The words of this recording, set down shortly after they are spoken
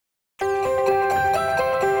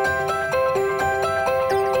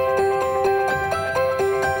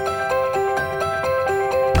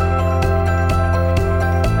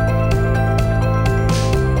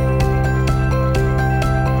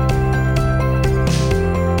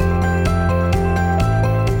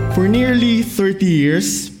For nearly 30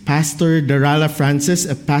 years, Pastor Darala Francis,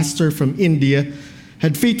 a pastor from India,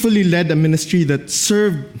 had faithfully led a ministry that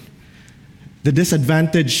served the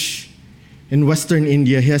disadvantaged in Western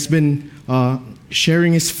India. He has been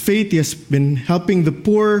sharing his faith, he has been helping the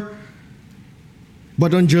poor.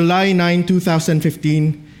 But on July 9,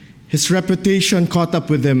 2015, his reputation caught up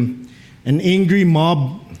with him. An angry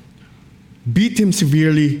mob beat him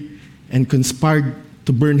severely and conspired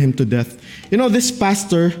to burn him to death. You know, this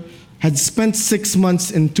pastor had spent 6 months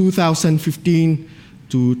in 2015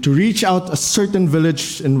 to reach out a certain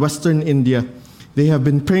village in Western India. They have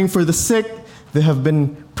been praying for the sick, they have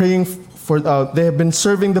been praying they have been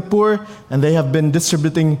serving the poor, and they have been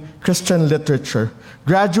distributing Christian literature.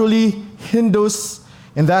 Gradually, Hindus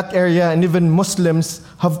in that area and even Muslims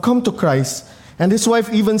have come to Christ. And his wife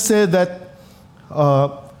even said that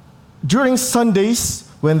during Sundays,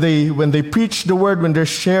 when they preach the word, when they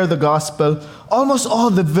share the gospel, almost all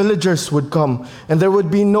the villagers would come, and there would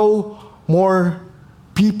be no more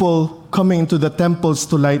people coming to the temples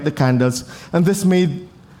to light the candles. And this made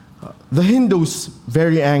the Hindus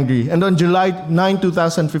very angry. And on July 9,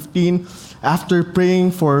 2015, after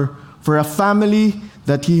praying for a family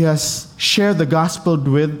that he has shared the gospel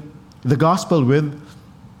with,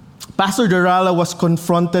 Pastor Darala was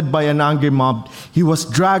confronted by an angry mob. He was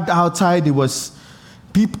dragged outside.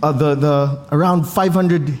 Around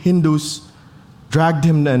 500 Hindus dragged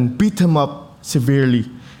him and beat him up severely.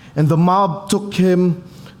 And the mob took him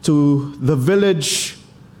to the village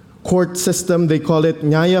court system. They call it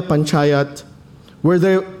Nyaya Panchayat,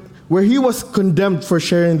 where he was condemned for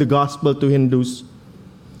sharing the gospel to Hindus.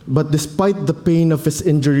 But despite the pain of his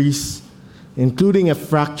injuries, including a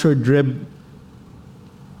fractured rib,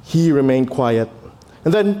 he remained quiet.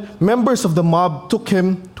 And then members of the mob took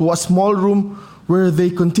him to a small room where they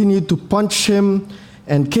continued to punch him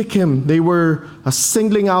and kick him. They were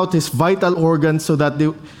singling out his vital organs so that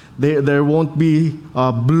there won't be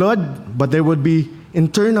blood, but there would be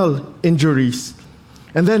internal injuries.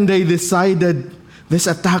 And then these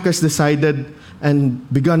attackers decided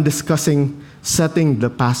and began discussing setting the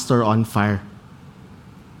pastor on fire.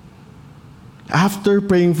 After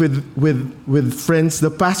praying with friends,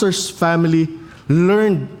 the pastor's family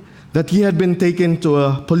learned that he had been taken to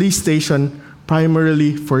a police station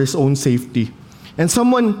primarily for his own safety. And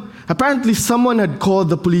apparently someone had called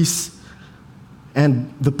the police,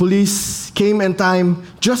 and the police came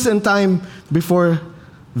just in time before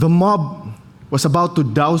the mob was about to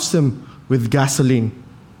douse him with gasoline.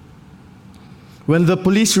 When the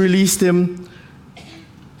police released him,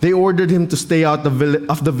 they ordered him to stay out of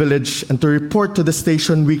the village and to report to the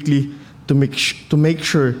station weekly to make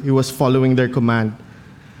sure he was following their command.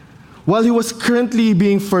 While he was currently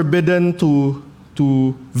being forbidden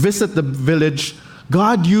to visit the village,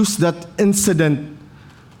 God used that incident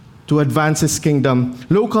to advance his kingdom.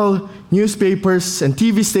 Local newspapers and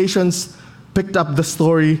TV stations picked up the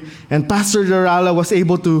story, and Pastor Darala was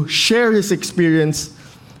able to share his experience,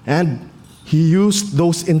 and he used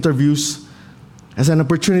those interviews as an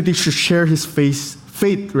opportunity to share his faith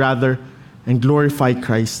and glorify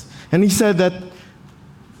Christ. And he said that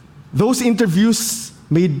those interviews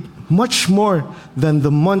made much more than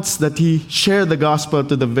the months that he shared the gospel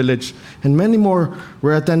to the village, and many more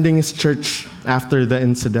were attending his church after the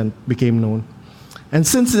incident became known. And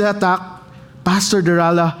since the attack, Pastor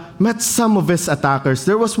Darala met some of his attackers.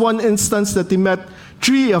 There was one instance that he met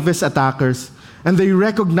 3 of his attackers, and they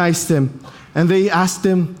recognized him, and they asked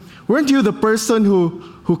him, "Weren't you the person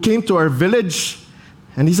who came to our village?"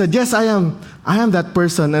 And he said, "Yes, I am. I am that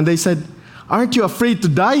person." And they said, "Aren't you afraid to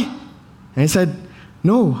die?" And he said,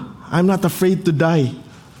 "No, I'm not afraid to die."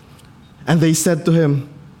 And they said to him,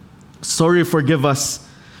 "Sorry, forgive us.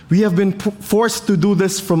 We have been forced to do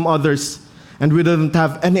this from others, and we didn't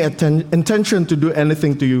have any intention to do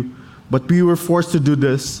anything to you, but we were forced to do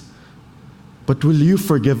this. But will you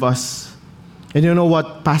forgive us?" And you know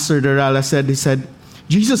what Pastor Darala said? He said,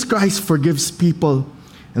 "Jesus Christ forgives people,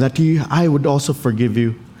 and that I would also forgive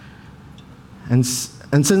you." And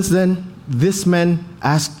since then, this man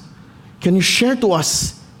asked, "Can you share to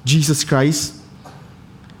us Jesus Christ?"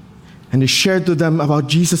 And he shared to them about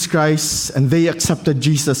Jesus Christ, and they accepted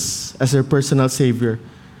Jesus as their personal Savior.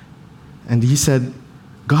 And he said,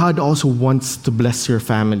 "God also wants to bless your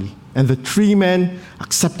family." And the 3 men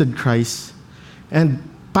accepted Christ. And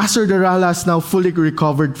Pastor Darala is now fully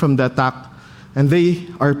recovered from the attack, and they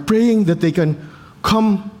are praying that they can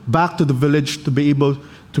come back to the village to be able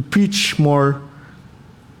to preach more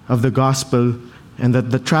of the gospel, and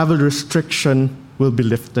that the travel restriction will be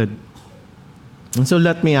lifted. And so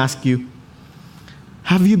let me ask you,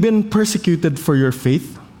 have you been persecuted for your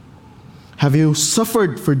faith? Have you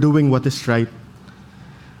suffered for doing what is right?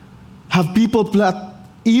 Have people plot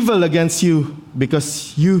evil against you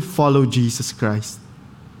because you follow Jesus Christ?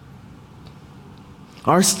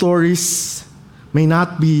 Our stories may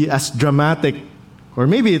not be as dramatic, or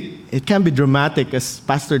maybe it can be dramatic as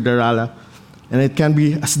Pastor Darala, and it can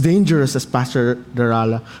be as dangerous as Pastor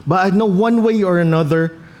Darala. But I know one way or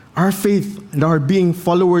another, our faith and our being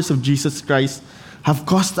followers of Jesus Christ have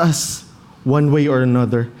cost us one way or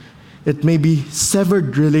another. It may be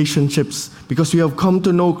severed relationships because we have come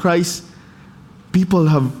to know Christ. People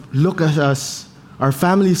have looked at us, our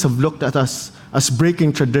families have looked at us as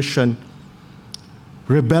breaking tradition,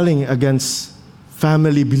 rebelling against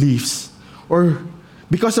family beliefs. Or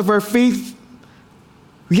because of our faith,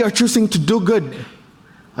 we are choosing to do good,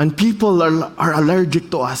 and people are allergic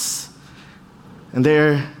to us. And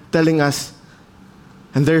they're telling us,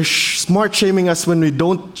 and they're smart shaming us when we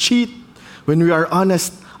don't cheat, when we are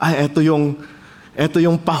honest. Eto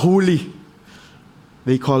yung pahuli.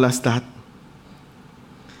 They call us that.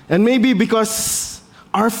 And maybe because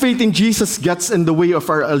our faith in Jesus gets in the way of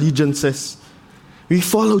our allegiances, we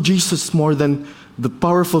follow Jesus more than the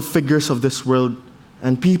powerful figures of this world,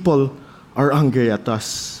 and people are angry at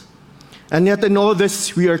us. And yet in all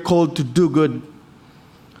this, we are called to do good,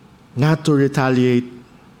 not to retaliate,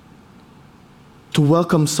 to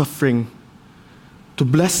welcome suffering, to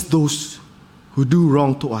bless those who do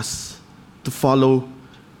wrong to us, to follow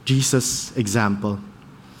Jesus' example.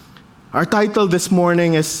 Our title this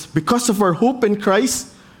morning is, Because of our hope in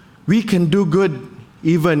Christ, we can do good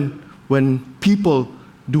even when people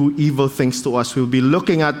do evil things to us. We'll be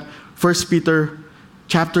looking at 1 Peter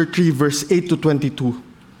chapter 3, verse 8 to 22.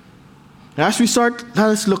 As we start, let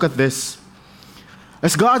us look at this.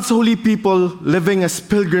 As God's holy people living as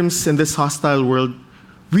pilgrims in this hostile world,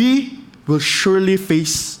 we will surely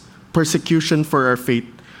face persecution for our faith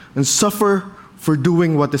and suffer for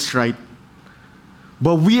doing what is right.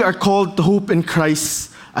 But we are called to hope in Christ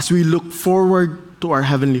as we look forward to our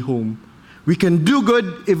heavenly home. We can do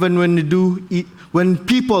good even when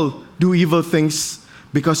people do evil things,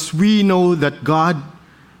 because we know that God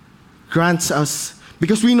grants us,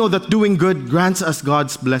 because we know that doing good grants us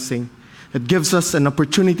God's blessing. It gives us an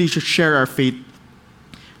opportunity to share our faith,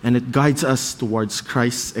 and it guides us towards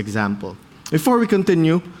Christ's example. Before we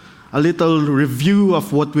continue, a little review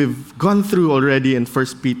of what we've gone through already in 1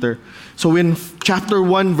 Peter. So in chapter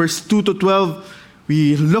 1, verse 2 to 12,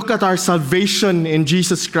 we look at our salvation in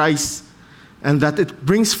Jesus Christ, and that it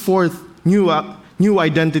brings forth new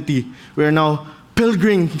identity. We are now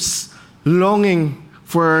pilgrims longing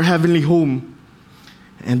for our heavenly home.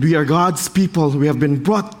 And we are God's people. We have been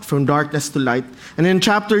brought from darkness to light. And in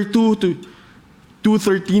chapter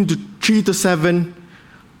 2:13 to 3 to 7,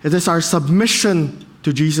 it is our submission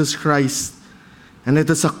to Jesus Christ. And it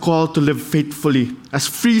is a call to live faithfully as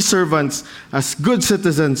free servants, as good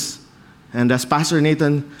citizens, and as Pastor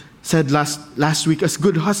Nathan said last week, as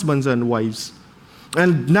good husbands and wives.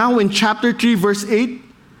 And now in chapter 3, verse 8,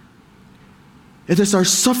 it is our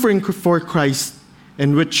suffering for Christ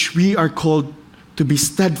in which we are called to be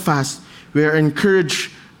steadfast. We are encouraged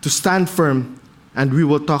to stand firm, and we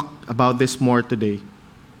will talk about this more today.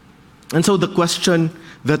 And so the question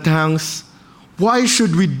that hangs, why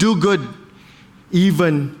should we do good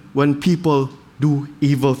even when people do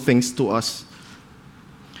evil things to us?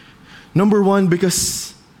 Number one,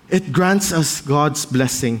 because it grants us God's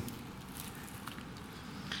blessing.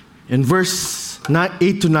 In verse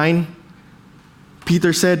 8 to 9,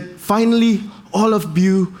 Peter said, "Finally, all of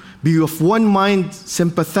you be of one mind,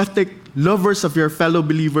 sympathetic, lovers of your fellow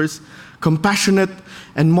believers, compassionate,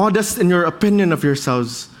 and modest in your opinion of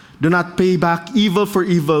yourselves. Do not pay back evil for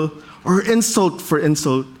evil or insult for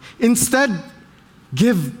insult. Instead,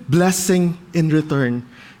 give blessing in return."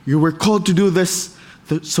 You were called to do this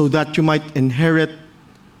so that you might inherit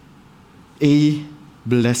a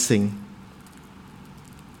blessing.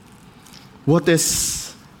 What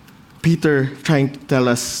is Peter trying to tell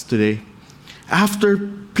us today? After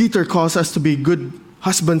Peter calls us to be good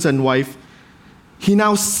husbands and wives, he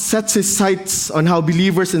now sets his sights on how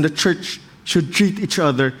believers in the church should treat each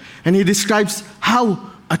other. And he describes how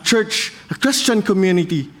a church, a Christian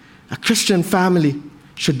community, a Christian family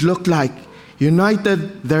should look like.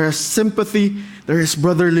 United, there is sympathy, there is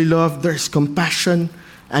brotherly love, there is compassion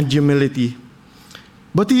and humility.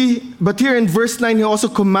 But here in verse 9, he also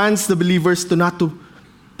commands the believers to not to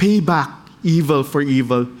pay back evil for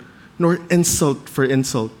evil, nor insult for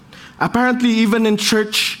insult. Apparently, even in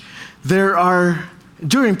church,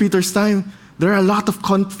 during Peter's time, there are a lot of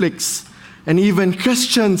conflicts, and even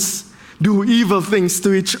Christians do evil things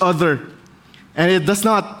to each other. And it does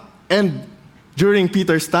not end during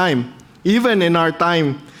Peter's time. Even in our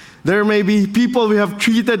time, there may be people we have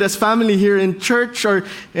treated as family here in church or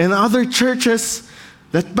in other churches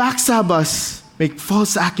that backstab us, make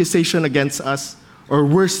false accusation against us, or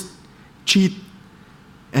worse, cheat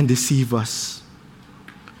and deceive us.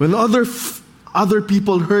 When other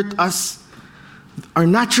people hurt us, our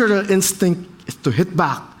natural instinct is to hit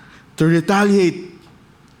back, to retaliate.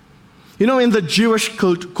 You know, in the Jewish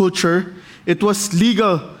culture, it was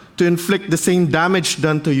legal to inflict the same damage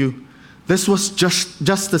done to you. This was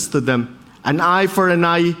justice to them. An eye for an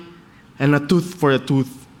eye and a tooth for a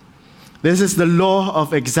tooth. This is the law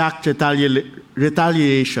of exact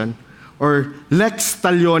retaliation, or lex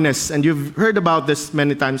talionis, and you've heard about this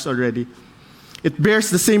many times already. It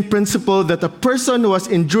bears the same principle that a person who has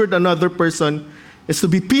injured another person is to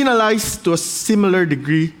be penalized to a similar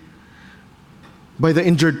degree by the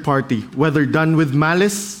injured party, whether done with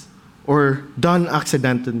malice or done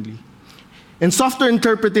accidentally. In softer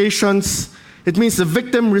interpretations, it means the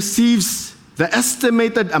victim receives the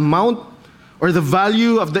estimated amount or the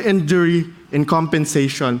value of the injury in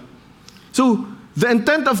compensation. So the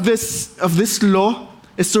intent of this law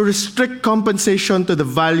is to restrict compensation to the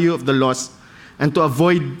value of the loss and to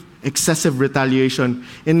avoid excessive retaliation.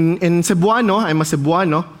 In Cebuano, I'm a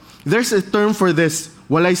Cebuano, there's a term for this,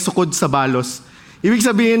 walay sukod sa balos. Ibig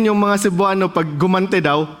sabihin yung mga Cebuano, pag gumante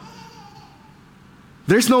daw,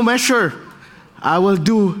 there's no measure. I will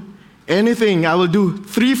do anything. I will do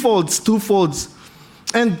threefolds, twofolds.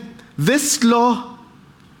 And this law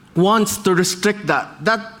wants to restrict that.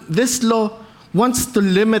 This law wants to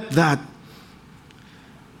limit that.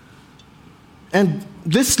 And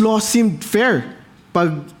this law seemed fair.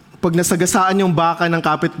 Pag nasagasaan yung baka ng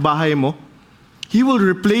kapitbahay mo, he will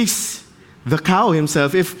replace the cow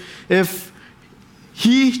himself. If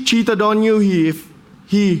he cheated on you, if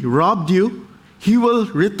he robbed you, he will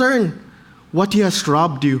return what he has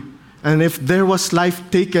robbed you. And if there was life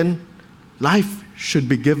taken, life should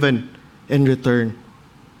be given in return.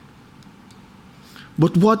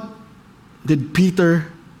 But what did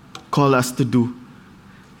Peter call us to do?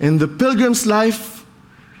 In the pilgrim's life,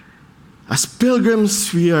 as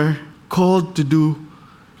pilgrims, we are called to do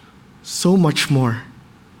so much more.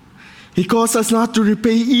 He calls us not to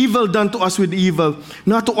repay evil done to us with evil,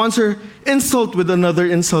 not to answer insult with another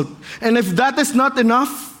insult. And if that is not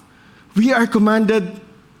enough, we are commanded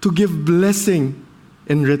to give blessing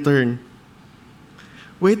in return.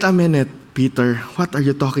 Wait a minute, Peter. What are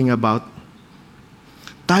you talking about?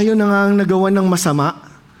 Tayo na nga ang nagawa ng masama.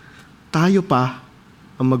 Tayo pa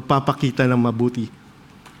ang magpapakita ng mabuti.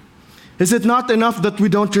 Is it not enough that we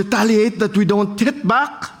don't retaliate, that we don't hit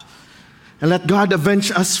back? And let God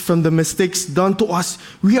avenge us from the mistakes done to us.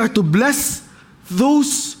 We are to bless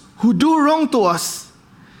those who do wrong to us.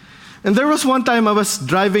 And there was one time I was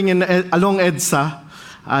driving along EDSA.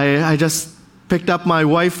 I just picked up my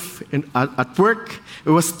wife at work. It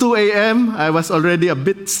was 2 a.m. I was already a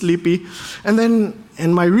bit sleepy. And then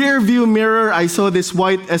in my rear view mirror, I saw this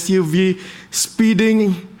white SUV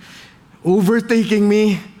speeding, overtaking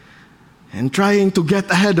me, and trying to get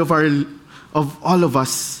ahead of all of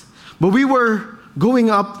us. But we were going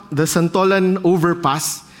up the Santolan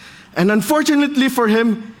overpass. And unfortunately for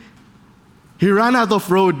him, he ran out of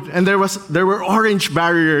road, and there were orange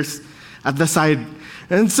barriers at the side.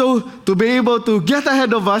 And so, to be able to get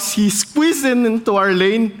ahead of us, he squeezed into our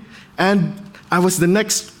lane, and I was the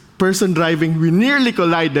next person driving. We nearly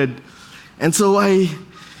collided. And so I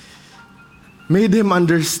made him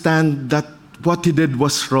understand that what he did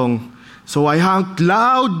was wrong. So I honked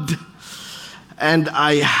loud, and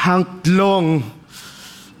I honked long.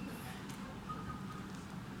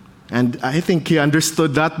 And I think he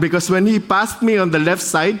understood that, because when he passed me on the left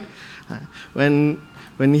side, when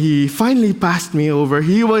he finally passed me over,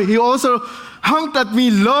 he also honked at me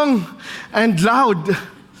long and loud.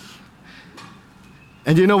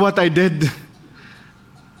 And you know what I did?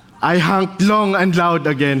 I honked long and loud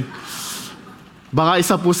again. Baka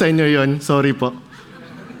isa po sa inyo yun. Sorry po.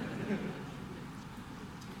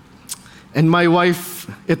 And my wife,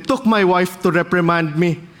 it took my wife to reprimand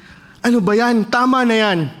me. Ano ba yan? Tama na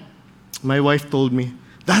yan. My wife told me,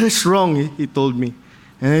 that is wrong, he told me.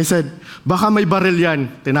 And I said, baka may baril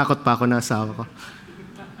yan. Tinakot pa ako na asawa ko.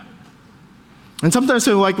 And sometimes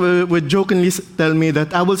my wife would jokingly tell me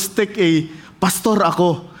that I will stick a pastor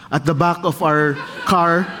ako at the back of our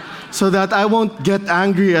car so that I won't get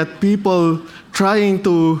angry at people trying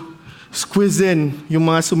to squeeze in, yung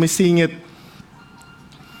mga sumisingit.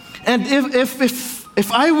 And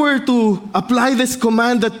if I were to apply this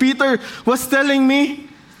command that Peter was telling me,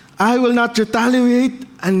 I will not retaliate,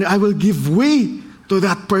 and I will give way to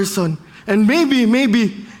that person. And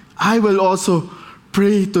maybe I will also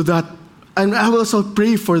pray to that And I will also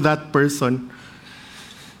pray for that person.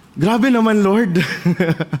 Grabe naman, Lord.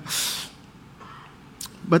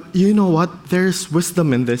 But you know what? There's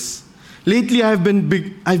wisdom in this. Lately, I've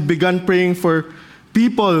begun praying for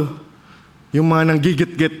people, yung mga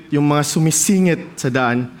nanggigit-git, yung mga sumisingit sa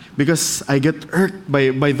daan, because I get irked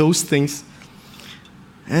by those things.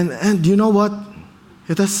 And you know what?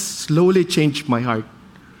 It has slowly changed my heart.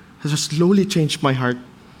 It has slowly changed my heart.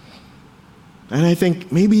 And I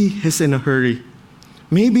think maybe he's in a hurry.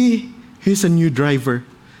 Maybe he's a new driver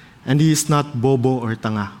and he is not bobo or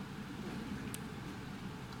tanga.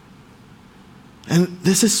 And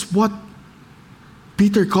this is what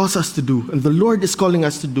Peter calls us to do, and the Lord is calling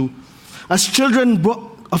us to do. As children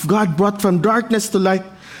of God brought from darkness to light,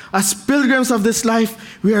 as pilgrims of this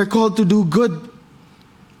life, we are called to do good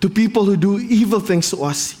to people who do evil things to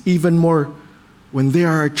us, even more when they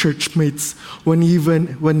are our church mates,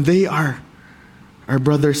 when they are our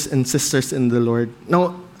brothers and sisters in the Lord.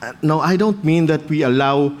 Now, I don't mean that we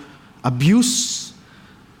allow abuse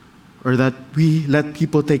or that we let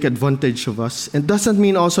people take advantage of us. It doesn't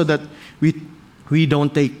mean also that we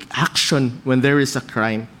don't take action when there is a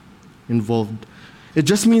crime involved. It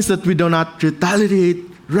just means that we do not retaliate.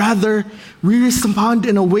 Rather, we respond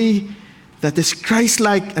in a way that is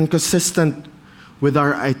Christ-like and consistent with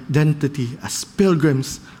our identity as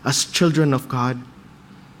pilgrims, as children of God.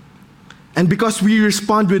 And because we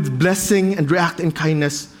respond with blessing and react in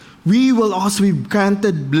kindness, we will also be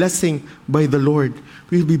granted blessing by the Lord.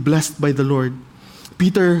 We will be blessed by the Lord.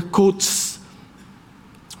 Peter quotes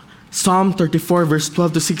Psalm 34, verse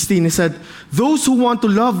 12 to 16. He said, "Those who want to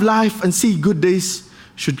love life and see good days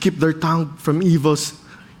should keep their tongue from evil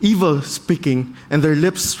speaking and their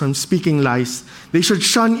lips from speaking lies. They should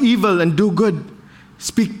shun evil and do good,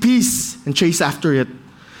 speak peace and chase after it.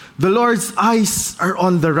 The Lord's eyes are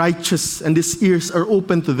on the righteous and his ears are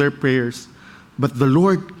open to their prayers. But the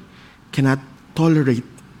Lord cannot tolerate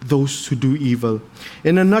those who do evil."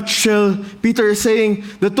 In a nutshell, Peter is saying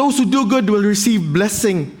that those who do good will receive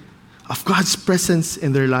blessing of God's presence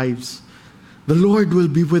in their lives. The Lord will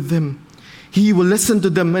be with them. He will listen to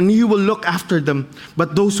them and he will look after them.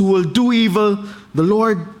 But those who will do evil, the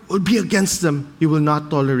Lord will be against them. He will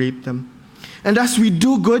not tolerate them. And as we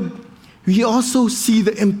do good, we also see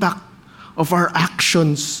the impact of our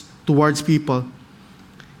actions towards people.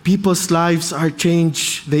 People's lives are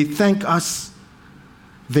changed. They thank us.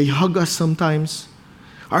 They hug us sometimes.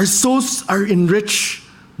 Our souls are enriched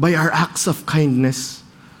by our acts of kindness.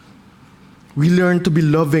 We learn to be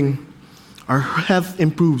loving. Our health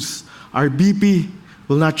improves. Our BP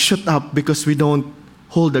will not shoot up because we don't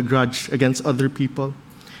hold a grudge against other people.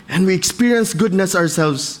 And we experience goodness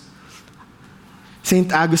ourselves.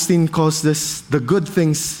 St. Augustine calls this the good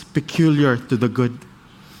things peculiar to the good.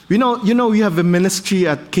 You know, we have a ministry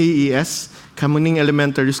at KES, Kamuning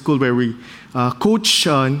Elementary School, where we coach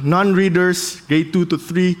non-readers, grade 2 to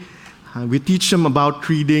 3. We teach them about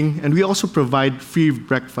reading, and we also provide free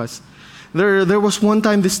breakfast. There was one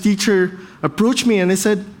time this teacher approached me and he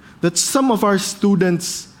said that some of our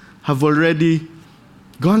students have already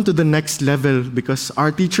gone to the next level because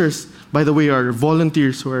our teachers, by the way, our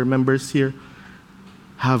volunteers who are members here,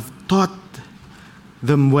 have taught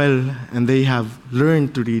them well and they have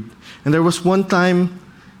learned to read. And there was one time,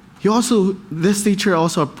 this teacher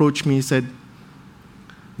also approached me. He said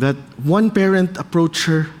that one parent approached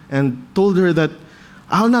her and told her that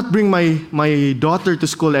I'll not bring my daughter to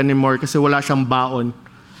school anymore kasi wala siyang baon.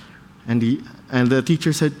 And the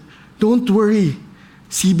teacher said, "Don't worry,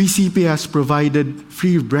 CBCP has provided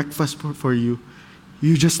free breakfast for you.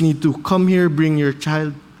 You just need to come here, bring your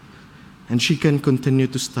child, and she can continue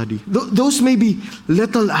to study." Those may be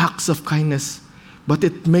little acts of kindness, but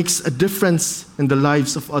it makes a difference in the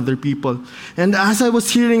lives of other people. And as I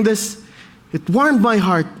was hearing this, it warmed my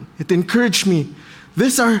heart. It encouraged me.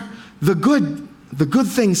 These are the good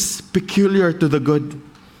things peculiar to the good.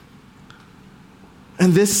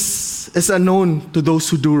 And this is unknown to those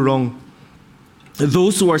who do wrong.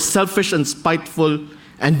 Those who are selfish and spiteful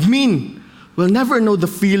and mean will never know the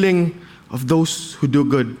feeling of those who do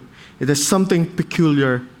good. It is something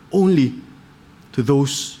peculiar only to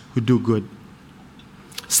those who do good.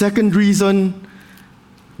 Second reason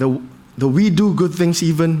that we do good things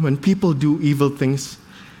even when people do evil things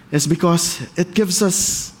is because it gives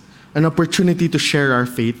us an opportunity to share our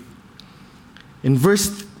faith. In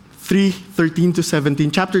verse 3:13 to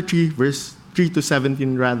 17, chapter 3, verse 3 to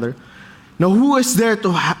 17 rather. "Now who is there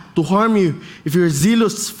to harm you if you're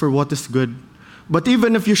zealous for what is good? But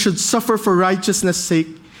even if you should suffer for righteousness'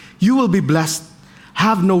 sake, you will be blessed.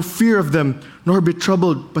 Have no fear of them, nor be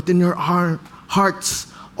troubled, but in your hearts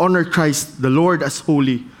honor Christ, the Lord, as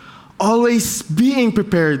holy. always being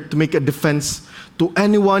prepared to make a defense to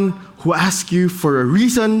anyone who asks you for a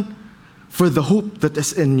reason for the hope that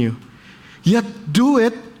is in you. Yet do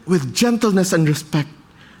it with gentleness and respect,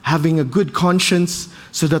 having a good conscience,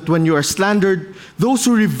 so that when you are slandered, those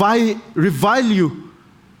who revile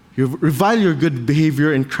your good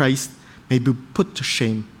behavior in Christ may be put to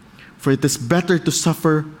shame. For it is better to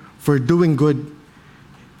suffer for doing good,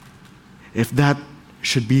 if that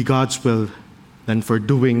should be God's will, than for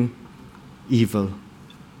doing evil.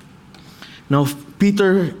 Now,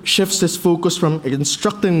 Peter shifts his focus from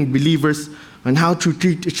instructing believers on how to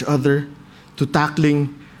treat each other to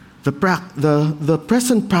tackling the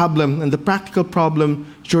present problem and the practical problem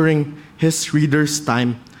during his readers'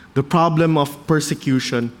 time, the problem of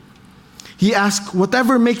persecution. He asks,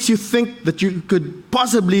 whatever makes you think that you could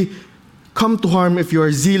possibly come to harm if you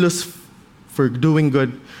are zealous for doing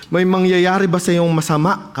good. May mangyayari ba sa iyong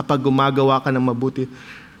masama kapag gumagawa ka ng mabuti?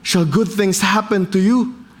 Shall good things happen to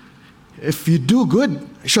you if you do good?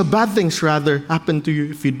 Shall bad things rather happen to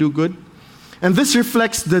you if you do good? And this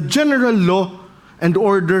reflects the general law and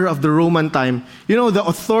order of the Roman time. You know, the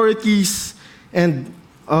authorities and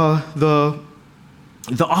the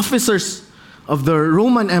officers of the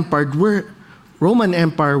Roman Empire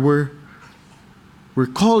were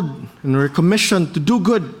called and were commissioned to do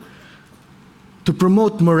good, to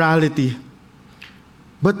promote morality.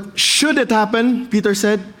 But should it happen, Peter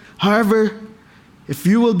said, however, if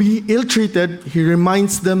you will be ill-treated, he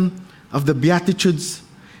reminds them of the Beatitudes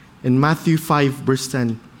in Matthew 5, verse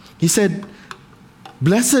 10. He said,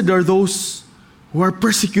 blessed are those who are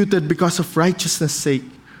persecuted because of righteousness' sake,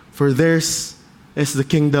 for theirs is the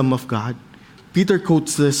kingdom of God. Peter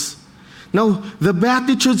quotes this. Now, the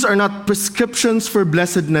Beatitudes are not prescriptions for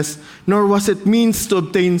blessedness, nor was it means to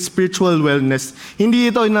obtain spiritual wellness. Hindi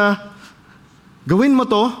ito na gawin mo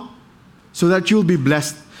to so that you'll be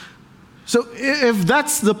blessed. So if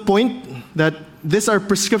that's the point, that these are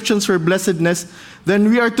prescriptions for blessedness, then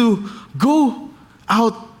we are to go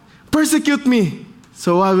out, persecute me,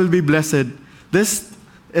 so I will be blessed. This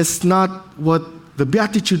is not what the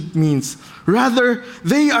Beatitude means. Rather,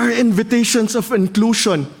 they are invitations of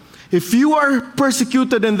inclusion. If you are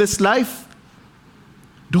persecuted in this life,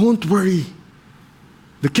 don't worry.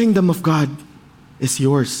 The kingdom of God is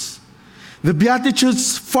yours. The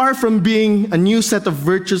Beatitudes, far from being a new set of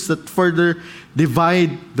virtues that further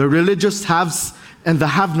divide the religious haves and the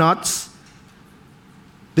have-nots,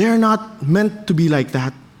 they are not meant to be like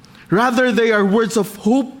that. Rather, they are words of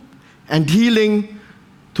hope and healing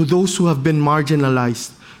to those who have been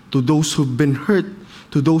marginalized, to those who've been hurt,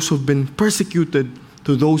 to those who've been persecuted,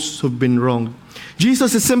 to those who've been wronged.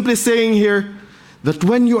 Jesus is simply saying here that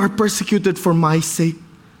when you are persecuted for my sake,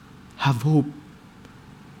 have hope.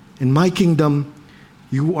 In my kingdom,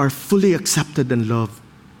 you are fully accepted and loved.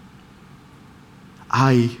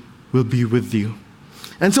 I will be with you.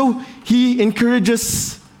 And so he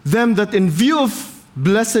encourages them that in view of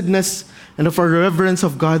blessedness and of our reverence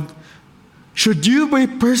of God, should you be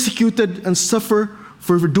persecuted and suffer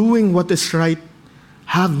for doing what is right,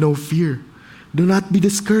 have no fear. Do not be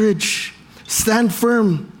discouraged. Stand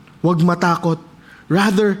firm. Huwag matakot.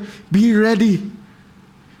 Rather, be ready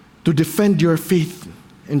to defend your faith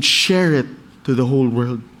and share it to the whole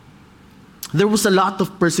world. There was a lot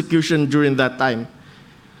of persecution during that time.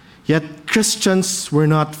 Yet Christians were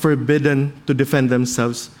not forbidden to defend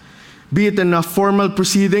themselves, be it in a formal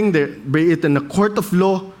proceeding, be it in a court of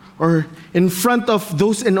law, or in front of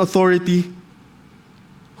those in authority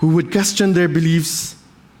who would question their beliefs.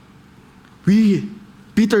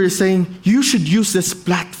 Peter is saying, you should use these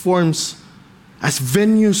platforms as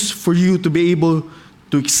venues for you to be able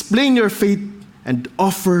to explain your faith and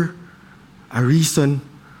offer a reason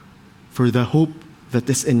for the hope that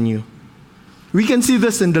is in you. We can see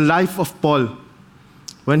this in the life of Paul.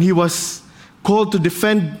 When he was called to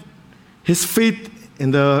defend his faith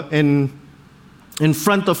in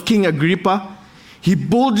front of King Agrippa, he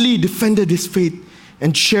boldly defended his faith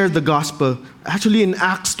and shared the gospel. Actually, in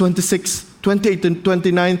Acts 26, 28 and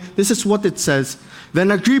 29, this is what it says. Then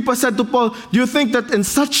Agrippa said to Paul, do you think that in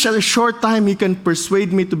such a short time you can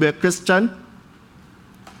persuade me to be a Christian?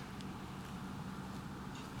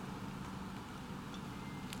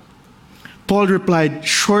 Paul replied,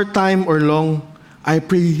 short time or long, I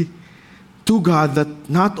pray to God that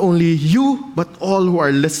not only you, but all who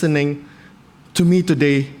are listening to me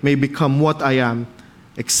today may become what I am,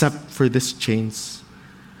 except for these chains.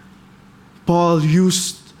 Paul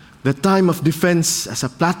used the time of defense as a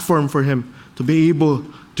platform for him to be able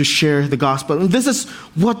to share the gospel. And this is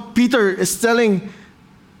what Peter is telling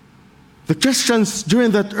the Christians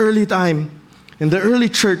during that early time in the early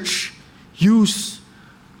church. Use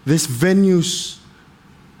these venues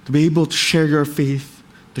to be able to share your faith,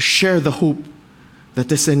 to share the hope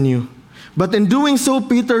that is in you. But in doing so,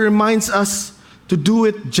 Peter reminds us to do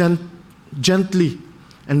it gently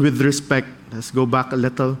and with respect. Let's go back a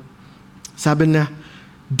little. Sabi niya,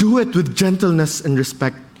 do it with gentleness and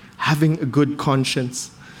respect, having a good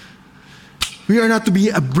conscience. We are not to be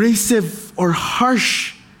abrasive or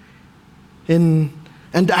harsh and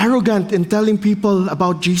arrogant in telling people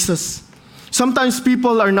about Jesus. Sometimes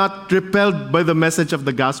people are not repelled by the message of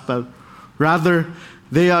the gospel. Rather,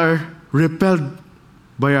 they are repelled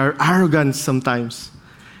by our arrogance sometimes.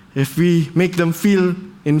 If we make them feel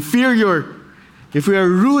inferior, if we are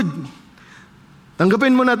rude,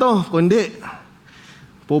 tanggapin mo na to, kundi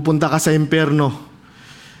pupunta ka sa impyerno.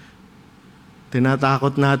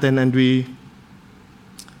 Tinatakot natin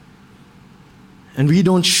and we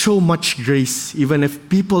don't show much grace even if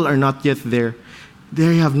people are not yet there.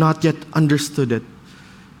 They have not yet understood it.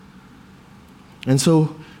 And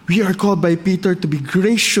so we are called by Peter to be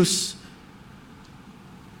gracious.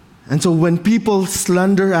 And so when people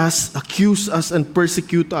slander us, accuse us, and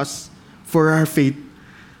persecute us for our faith,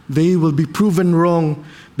 they will be proven wrong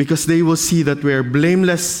because they will see that we are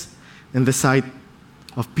blameless in the sight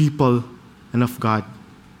of people and of God.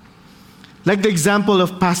 Like the example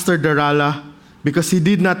of Pastor Darala, because he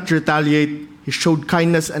did not retaliate, he showed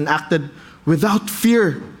kindness and acted without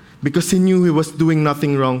fear because he knew he was doing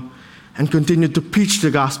nothing wrong and continued to preach the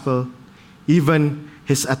gospel. Even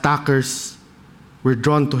his attackers were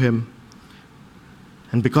drawn to him.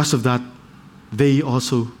 And because of that, they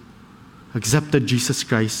also accepted Jesus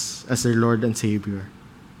Christ as their Lord and Savior.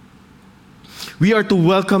 We are to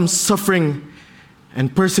welcome suffering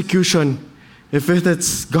and persecution if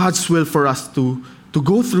it's God's will for us to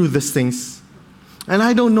go through these things. And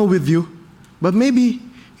I don't know with you, but maybe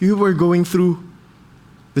you were going through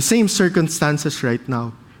the same circumstances right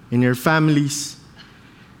now in your families,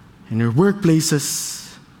 in your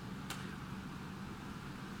workplaces,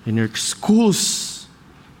 in your schools.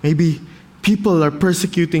 Maybe people are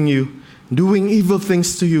persecuting you, doing evil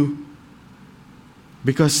things to you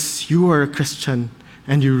because you are a Christian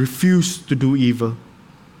and you refuse to do evil.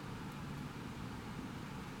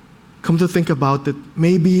 Come to think about it,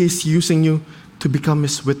 maybe He's using you to become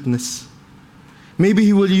His witness. Maybe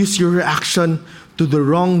He will use your reaction to the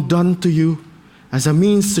wrong done to you as a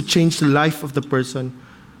means to change the life of the person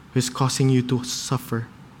who is causing you to suffer.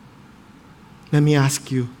 Let me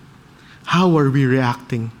ask you, how are we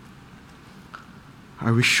reacting?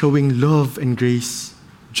 Are we showing love and grace,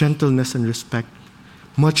 gentleness and respect,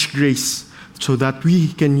 much grace, so that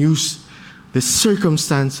we can use the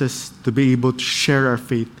circumstances to be able to share our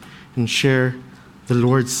faith and share the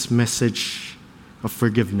Lord's message of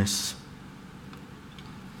forgiveness?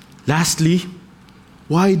 Lastly,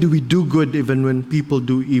 why do we do good even when people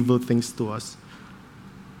do evil things to us?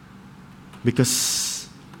 Because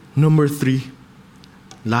number 3,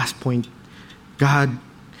 last point,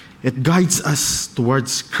 it guides us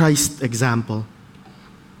towards Christ's example.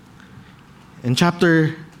 In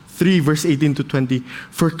chapter 3, verse 18 to 20,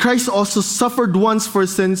 for Christ also suffered once for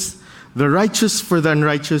sins, the righteous for the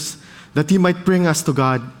unrighteous, that He might bring us to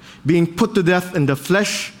God, being put to death in the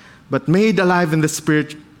flesh, but made alive in the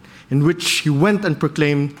Spirit, in which He went and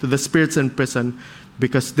proclaimed to the spirits in prison,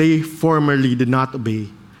 because they formerly did not obey.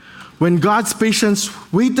 When God's patience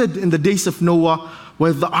waited in the days of Noah,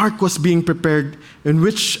 while the ark was being prepared, in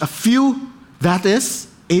which a few, that is,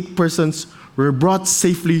 8 persons, were brought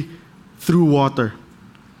safely through water.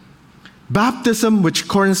 Baptism, which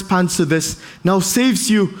corresponds to this, now saves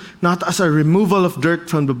you not as a removal of dirt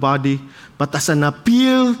from the body, but as an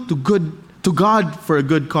appeal to God for a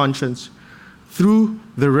good conscience, through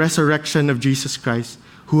the resurrection of Jesus Christ,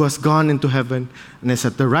 who has gone into heaven and is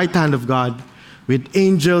at the right hand of God, with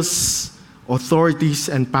angels, authorities,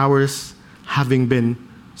 and powers having been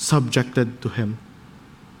subjected to Him.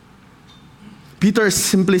 Peter is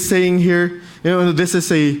simply saying here, this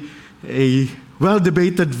is a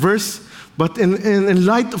well-debated verse, but in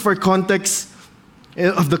light of our context,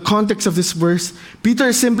 of the context of this verse, Peter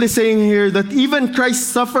is simply saying here that even Christ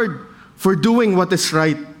suffered for doing what is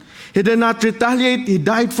right. He did not retaliate. He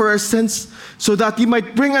died for our sins so that He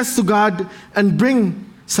might bring us to God and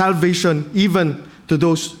bring salvation even to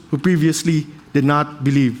those who previously did not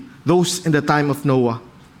believe, those in the time of Noah.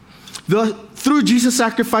 Through Jesus'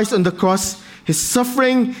 sacrifice on the cross, His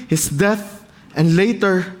suffering, His death, and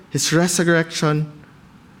later His resurrection,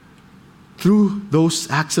 through those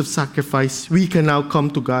acts of sacrifice, we can now come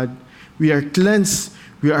to God. We are cleansed,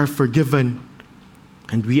 we are forgiven,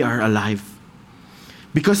 and we are alive.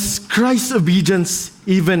 Because Christ's obedience,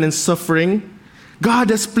 even in suffering, God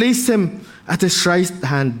has placed him at his right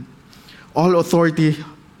hand. All authority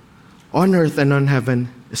on earth and on heaven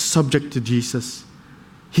is subject to Jesus.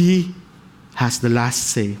 He has the last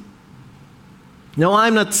say. Now,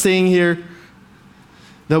 I'm not saying here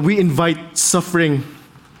that we invite suffering.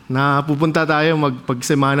 Na pupunta tayo pag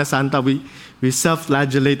Semana Santa, we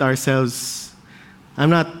self-flagellate ourselves. I'm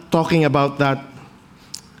not talking about that.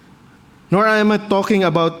 Nor am I talking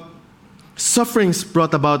about sufferings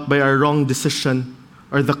brought about by our wrong decision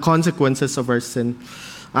or the consequences of our sin.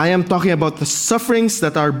 I am talking about the sufferings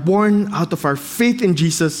that are born out of our faith in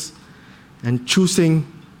Jesus and choosing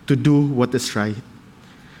to do what is right.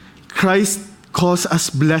 Christ calls us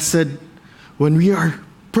blessed when we are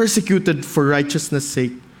persecuted for righteousness'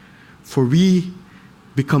 sake, for we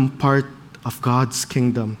become part of God's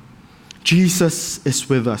kingdom. Jesus is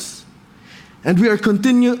with us. And we are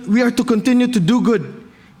to continue to do good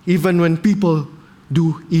even when people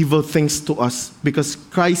do evil things to us, because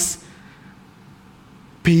Christ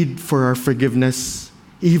paid for our forgiveness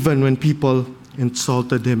even when people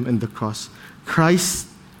insulted him in the cross. Christ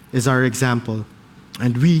is our example,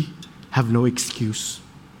 and we have no excuse.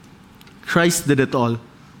 Christ did it all.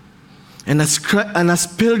 And as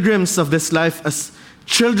pilgrims of this life, as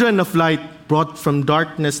children of light brought from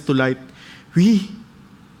darkness to light, we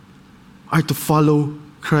are to follow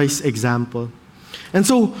Christ's example. And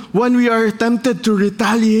so when we are tempted to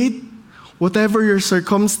retaliate, whatever your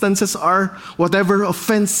circumstances are, whatever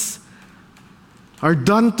offense are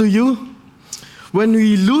done to you, when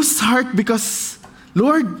we lose heart because,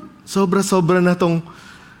 Lord, sobra-sobra na tong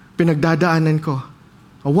pinagdadaanan ko.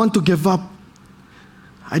 I want to give up.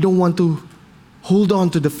 I don't want to hold on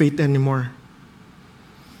to the faith anymore.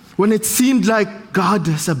 When it seemed like God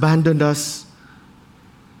has abandoned us,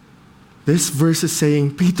 this verse is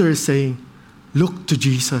saying, Peter is saying, look to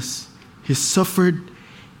Jesus. He suffered,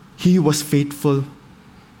 he was faithful,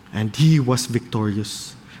 and he was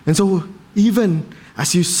victorious. And so, even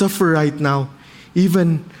as you suffer right now,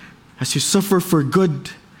 even as you suffer for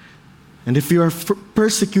good, and if you are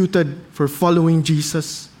persecuted for following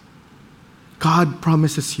Jesus, God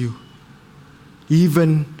promises you,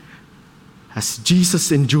 even as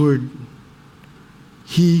Jesus endured,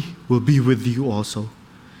 he will be with you also.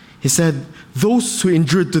 He said, those who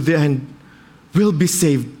endured to the end will be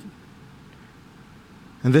saved.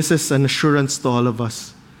 And this is an assurance to all of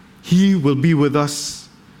us. He will be with us.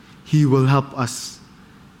 He will help us.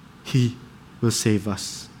 He will save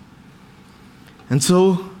us. And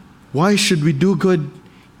so, why should we do good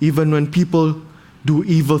even when people do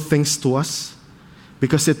evil things to us?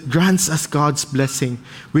 Because it grants us God's blessing.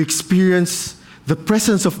 We experience the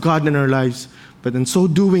presence of God in our lives, but in so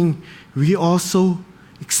doing, we also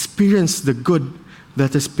experience the good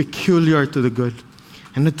that is peculiar to the good.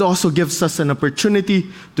 And it also gives us an opportunity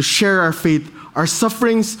to share our faith, our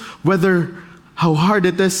sufferings, whether how hard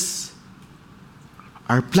it is,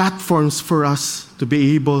 are platforms for us to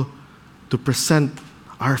be able to present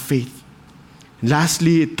our faith. And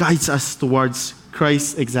lastly, it guides us towards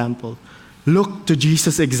Christ's example. Look to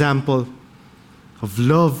Jesus' example of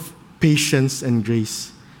love, patience, and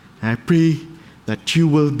grace. And I pray that you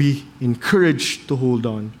will be encouraged to hold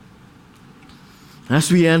on.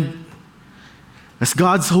 As we end, as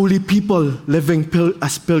God's holy people living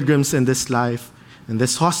as pilgrims in this life, in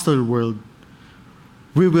this hostile world,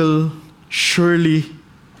 we will surely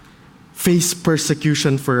face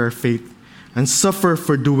persecution for our faith and suffer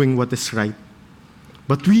for doing what is right.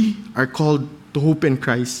 But we are called to hope in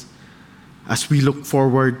Christ as we look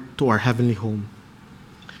forward to our heavenly home.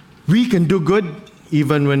 We can do good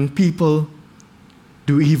even when people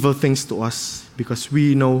do evil things to us, because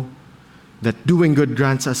we know that doing good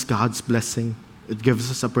grants us God's blessing. It gives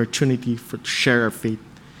us opportunity to share our faith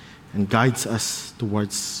and guides us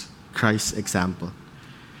towards Christ's example.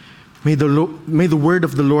 May the word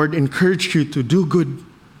of the Lord encourage you to do good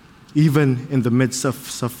even in the midst of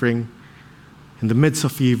suffering, in the midst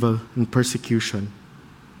of evil and persecution.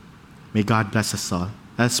 May God bless us all.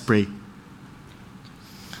 Let's pray.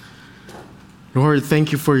 Lord,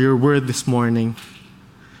 thank you for your word this morning.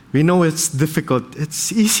 We know it's difficult.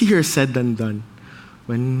 It's easier said than done.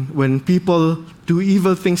 When people do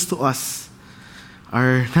evil things to us,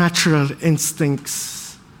 our natural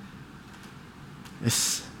instincts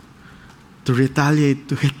is to retaliate,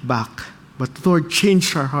 to hit back. But Lord,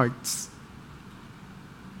 change our hearts.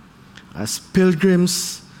 As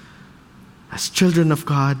pilgrims, as children of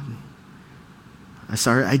God, as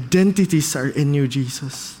our identities are in you,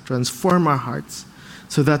 Jesus, transform our hearts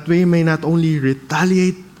so that we may not only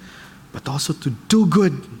retaliate, but also to do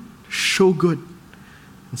good, show good.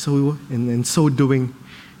 And so in so doing,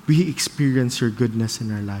 we experience your goodness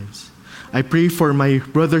in our lives. I pray for my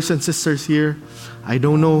brothers and sisters here. I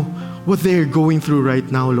don't know what they're going through right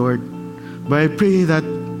now, Lord. But I pray that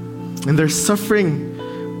in their suffering,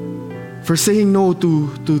 for saying no to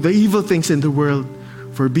the evil things in the world,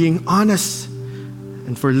 for being honest,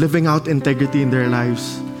 and for living out integrity in their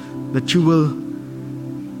lives, that you will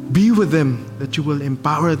be with them, that you will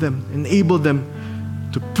empower them, enable them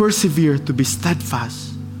to persevere, to be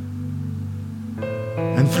steadfast.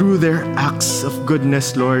 And through their acts of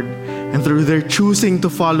goodness, Lord, and through their choosing to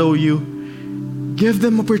follow you, give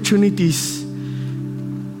them opportunities.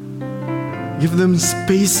 Give them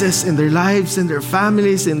spaces in their lives, in their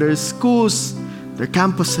families, in their schools, their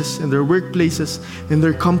campuses, in their workplaces, in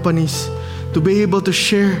their companies, to be able to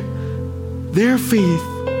share their faith,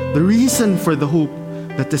 the reason for the hope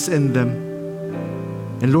that is in them.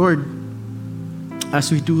 And Lord,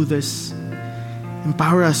 as we do this,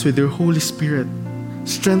 empower us with your Holy Spirit.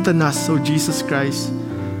 Strengthen us, O Jesus Christ,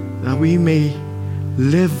 that we may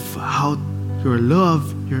live out your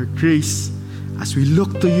love, your grace, as we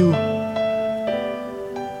look to you,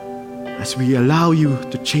 as we allow you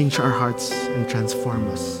to change our hearts and transform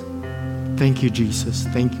us. Thank you, Jesus.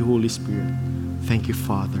 Thank you, Holy Spirit. Thank you,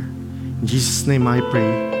 Father. In Jesus' name I pray.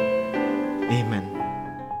 Amen.